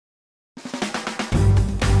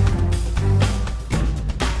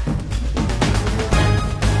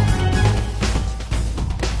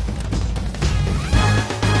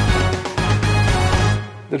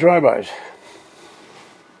The Drobos.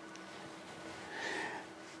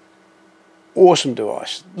 Awesome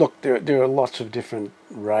device. Look, there are lots of different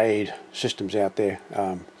RAID systems out there.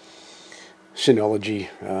 Synology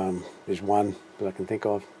is one that I can think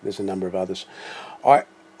of. There's a number of others. I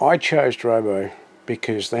chose Drobo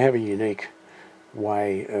because they have a unique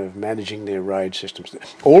way of managing their RAID systems.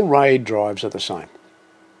 All RAID drives are the same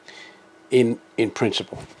in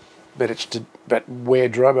principle, but where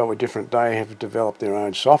Drobo are different, they have developed their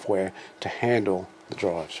own software to handle the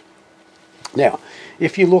drives. Now,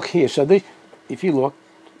 if you look here, so if you look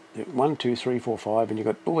 1, 2, 3, 4, 5, and you've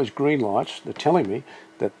got all these green lights, they're telling me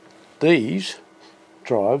that these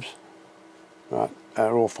drives, right,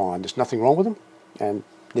 are all fine. There's nothing wrong with them, and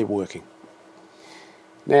they're working.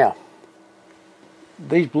 Now,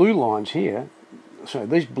 these blue lines here, so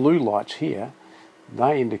these blue lights here,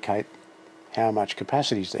 they indicate how much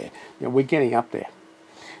capacity is there. Now, we're getting up there.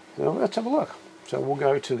 So let's have a look. So we'll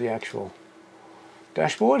go to the actual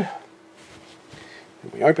dashboard,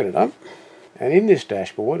 and we open it up. And in this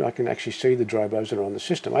dashboard, I can actually see the Drobos that are on the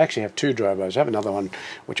system. I actually have 2 Drobos. I have another one,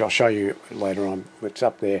 which I'll show you later on. It's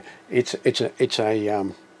up there. It's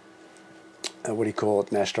a what do you call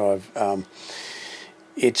it? NAS drive.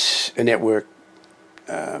 It's a network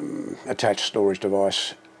attached storage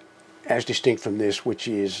device, as distinct from this, which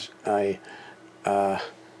is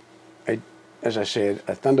as I said,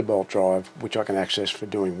 a Thunderbolt drive, which I can access for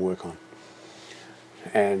doing work on.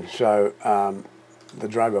 And so the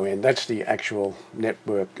Drobo end, that's the actual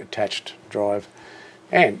network attached drive.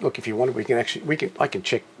 And look, if you want it, I can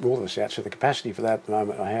check all this out. So the capacity for that at the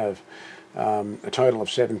moment, I have a total of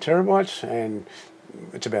 7 terabytes, and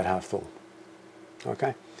it's about half full.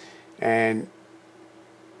 Okay, and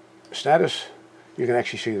status, you can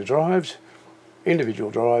actually see the drives,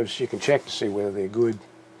 individual drives. You can check to see whether they're good,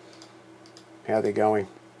 how they're going.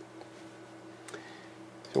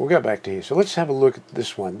 So we'll go back to here. So let's have a look at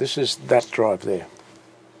this one. This is that drive there.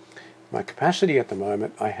 My capacity at the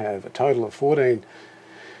moment, I have a total of 14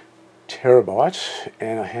 terabytes,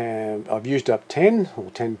 and I've used up 10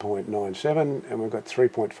 or 10.97, and we've got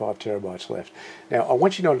 3.5 terabytes left. Now, I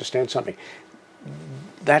want you to understand something.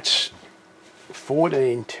 That's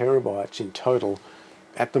 14 terabytes in total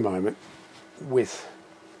at the moment. With,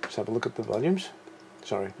 let's have a look at the volumes.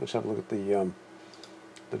 Sorry, let's have a look at the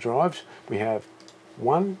drives. We have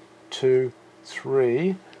 1, 2,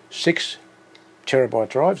 3, 6 terabyte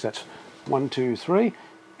drives. That's 1, 2, 3,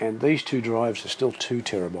 and these 2 drives are still 2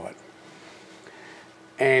 terabyte.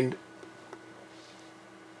 And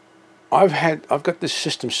I've got this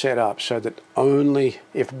system set up so that only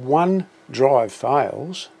if one drive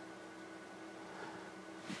fails,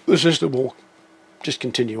 the system will just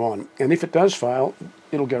continue on, and if it does fail,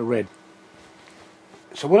 it'll go red.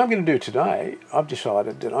 So what I'm going to do today, I've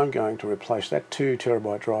decided that I'm going to replace that 2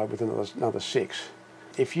 terabyte drive with another 6.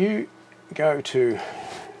 If you go to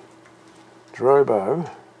drobo.com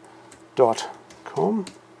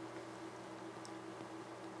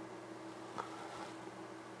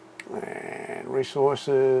and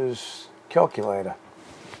resources, calculator,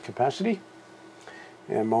 capacity,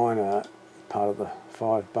 and mine are part of the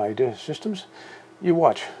 5 beta systems. You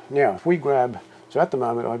watch. Now, if we grab, so at the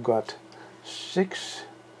moment I've got 6,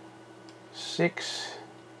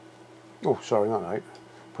 oh sorry, not 8,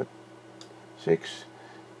 put 6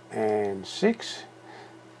 and 6,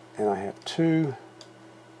 and I have 2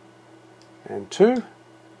 and 2,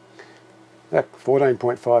 that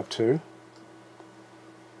 14.52,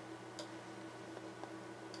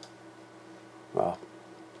 well,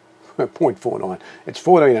 0.49, it's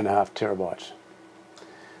 14.5 terabytes.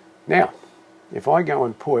 Now, if I go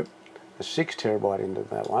and put a 6 terabyte into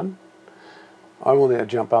that one, I will now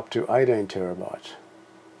jump up to 18 terabytes.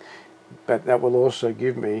 But that will also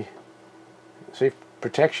give me, see,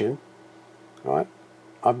 protection, right?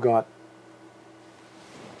 I've got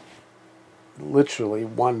literally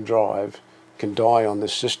one drive can die on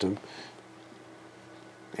this system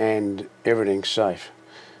and everything's safe.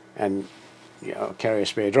 And you know, I'll carry a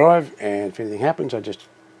spare drive, and if anything happens, I just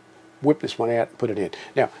whip this one out and put it in.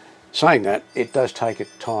 Now, saying that, it does take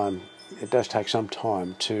some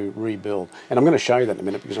time to rebuild, and I'm going to show you that in a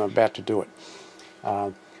minute because I'm about to do it.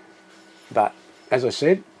 But as I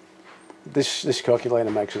said, this calculator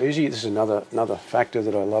makes it easy. This is another factor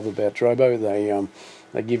that I love about Drobo.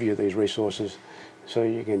 They give you these resources so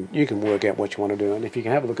you can work out what you want to do. And if you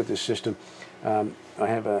can have a look at this system, I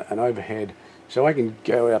have an overhead, so I can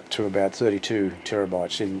go up to about 32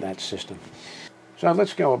 terabytes in that system. So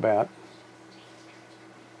let's go about.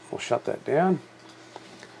 We'll shut that down.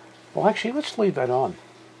 Well, actually, let's leave that on.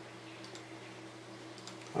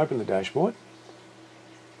 Open the dashboard,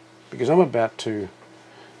 because I'm about to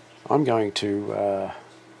I'm going to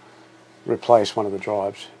replace one of the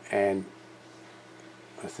drives, and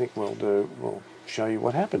I think we'll show you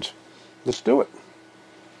what happens. Let's do it.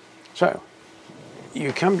 So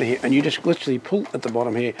you come to here and you just literally pull at the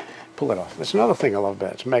bottom here, pull it off. That's another thing I love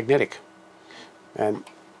about it. It's magnetic, and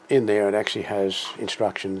in there it actually has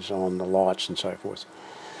instructions on the lights and so forth.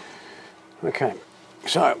 Okay,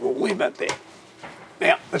 so we'll leave that there.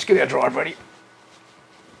 Now let's get our drive ready.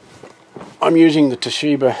 I'm using the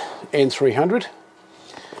Toshiba N300.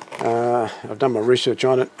 I've done my research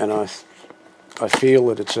on it, and I feel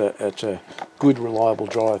that it's a good, reliable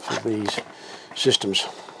drive for these systems.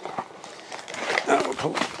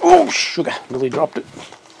 Oh, sugar! Nearly dropped it.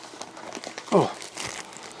 Oh,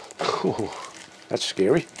 that's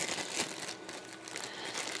scary.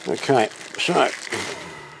 Okay, so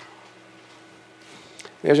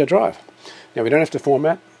there's our drive. Now we don't have to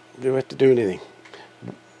format. We don't have to do anything.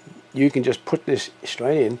 You can just put this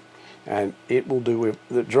straight in, and it will do.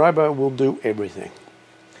 The Drobo will do everything.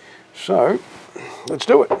 So let's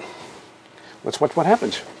do it. Let's watch what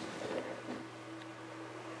happens.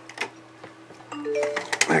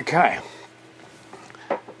 Okay.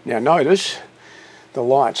 Now notice the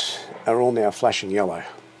lights are all now flashing yellow.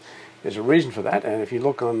 There's a reason for that, and if you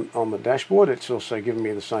look on the dashboard, it's also giving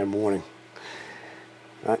me the same warning.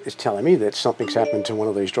 It's telling me that something's happened to one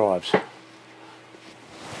of these drives.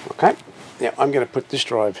 Okay, now I'm going to put this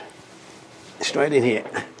drive straight in here.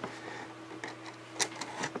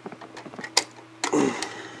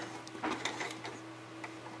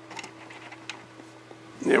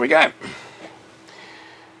 There we go.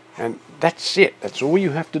 And that's it. That's all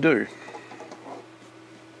you have to do.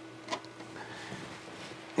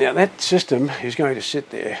 Now that system is going to sit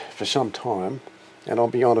there for some time, and I'll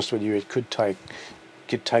be honest with you, it could take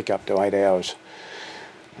up to 8 hours.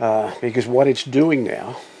 Because what it's doing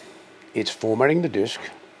now, it's formatting the disk,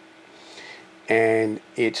 and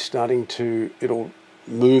it'll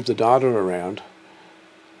move the data around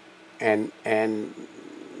and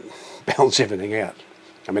balance everything out.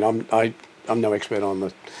 I mean, I'm no expert on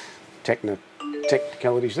the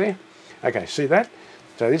technicalities there. Okay, see that?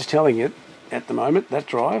 So it's telling it at the moment, that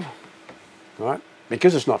drive, right?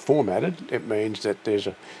 Because it's not formatted, it means that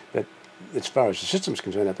that as far as the system's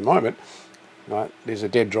concerned at the moment, right, there's a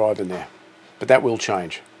dead drive in there. But that will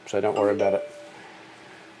change, so don't worry about it.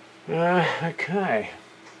 Okay.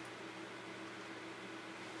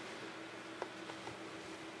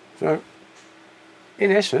 So,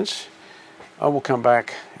 in essence, I will come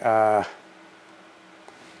back. Yeah,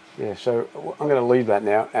 so I'm going to leave that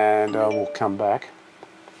now, and I will come back.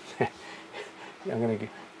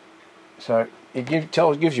 So it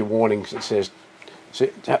gives you warnings. It says,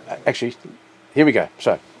 actually, here we go.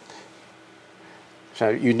 So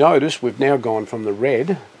you notice we've now gone from the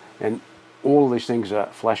red, and all of these things are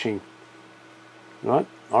flashing, right,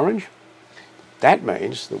 orange. That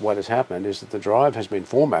means that what has happened is that the drive has been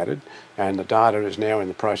formatted, and the data is now in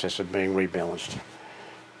the process of being rebalanced.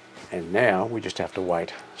 And now we just have to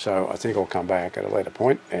wait. So I think I'll come back at a later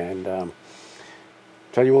point and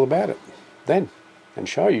tell you all about it then, and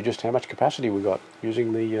show you just how much capacity we got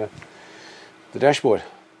using the dashboard.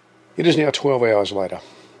 It is now 12 hours later,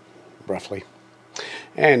 roughly,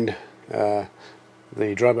 and the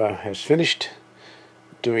Drobo has finished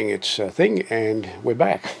doing its thing, and we're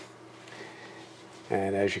back.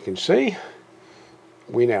 And as you can see,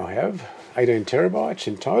 we now have 18 terabytes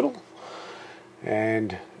in total,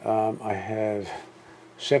 and I have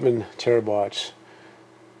 7 terabytes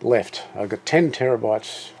left. I've got 10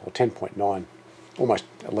 terabytes, or 10.9, almost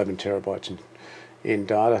 11 terabytes in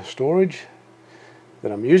data storage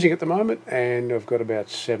that I'm using at the moment, and I've got about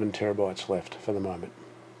 7 terabytes left for the moment.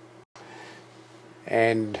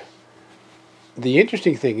 And the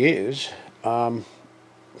interesting thing is,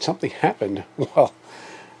 something happened. Well,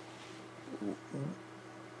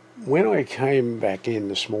 when I came back in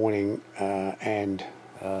this morning and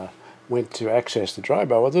went to access the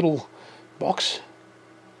Drobo, a little box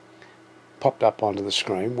popped up onto the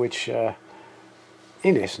screen, which in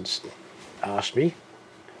essence asked me,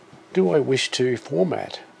 do I wish to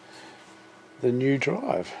format the new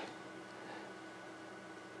drive?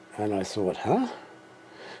 And I thought, huh?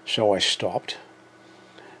 So I stopped,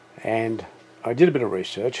 and I did a bit of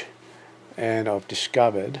research, and I've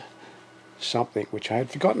discovered something which I had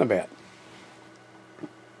forgotten about.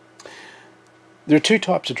 There are two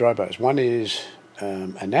types of Drobos. One is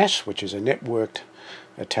a NAS, which is a networked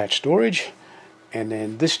attached storage, and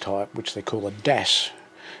then this type, which they call a DAS,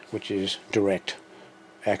 which is direct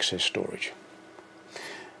access storage.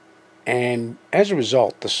 And as a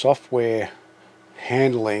result, the software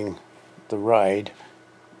handling the RAID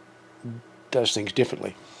does things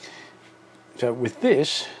differently. So with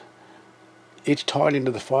this, it's tied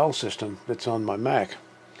into the file system that's on my Mac.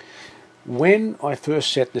 When I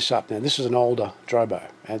first set this up, now this is an older Drobo,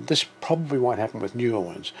 and this probably won't happen with newer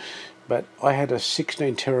ones, but I had a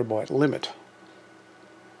 16 terabyte limit,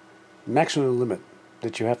 maximum limit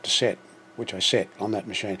that you have to set, which I set on that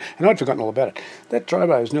machine, and I'd forgotten all about it. That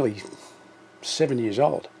Drobo is nearly 7 years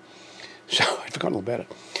old, so I'd forgotten all about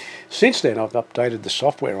it. Since then, I've updated the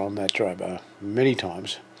software on that Drobo many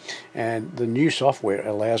times, and the new software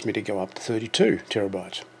allows me to go up to 32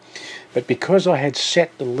 terabytes. But because I had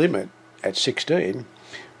set the limit at 16,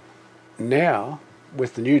 now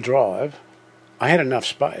with the new drive, I had enough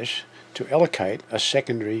space to allocate a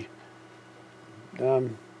secondary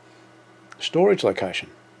storage location.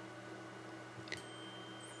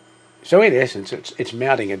 So in essence, it's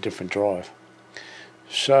mounting a different drive.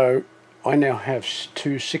 So I now have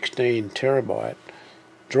two 16 terabyte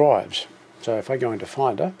drives. So if I go into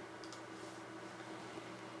Finder,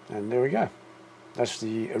 and there we go. That's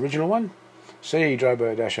the original one, CE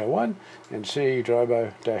Drobo-01 and CE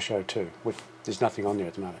Drobo-02, which there's nothing on there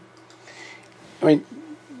at the moment. I mean,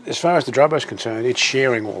 as far as the Drobo is concerned, it's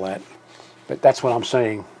sharing all that, but that's what I'm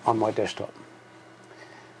seeing on my desktop.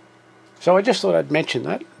 So I just thought I'd mention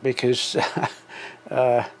that because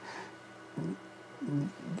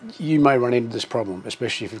you may run into this problem,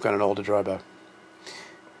 especially if you've got an older Drobo.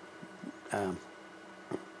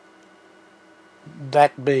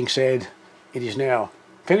 That being said, it is now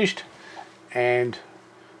finished, and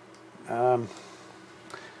I'm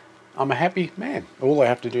a happy man. All I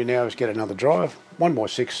have to do now is get another drive, one more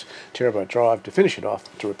 6 terabyte drive to finish it off,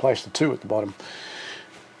 to replace the 2 at the bottom,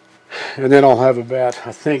 and then I'll have about,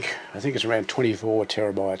 I think it's around 24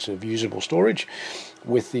 terabytes of usable storage,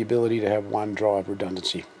 with the ability to have 1 drive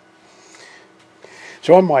redundancy.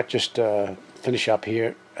 So I might just finish up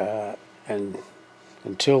here, and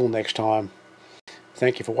until next time,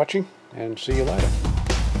 thank you for watching, and see you later.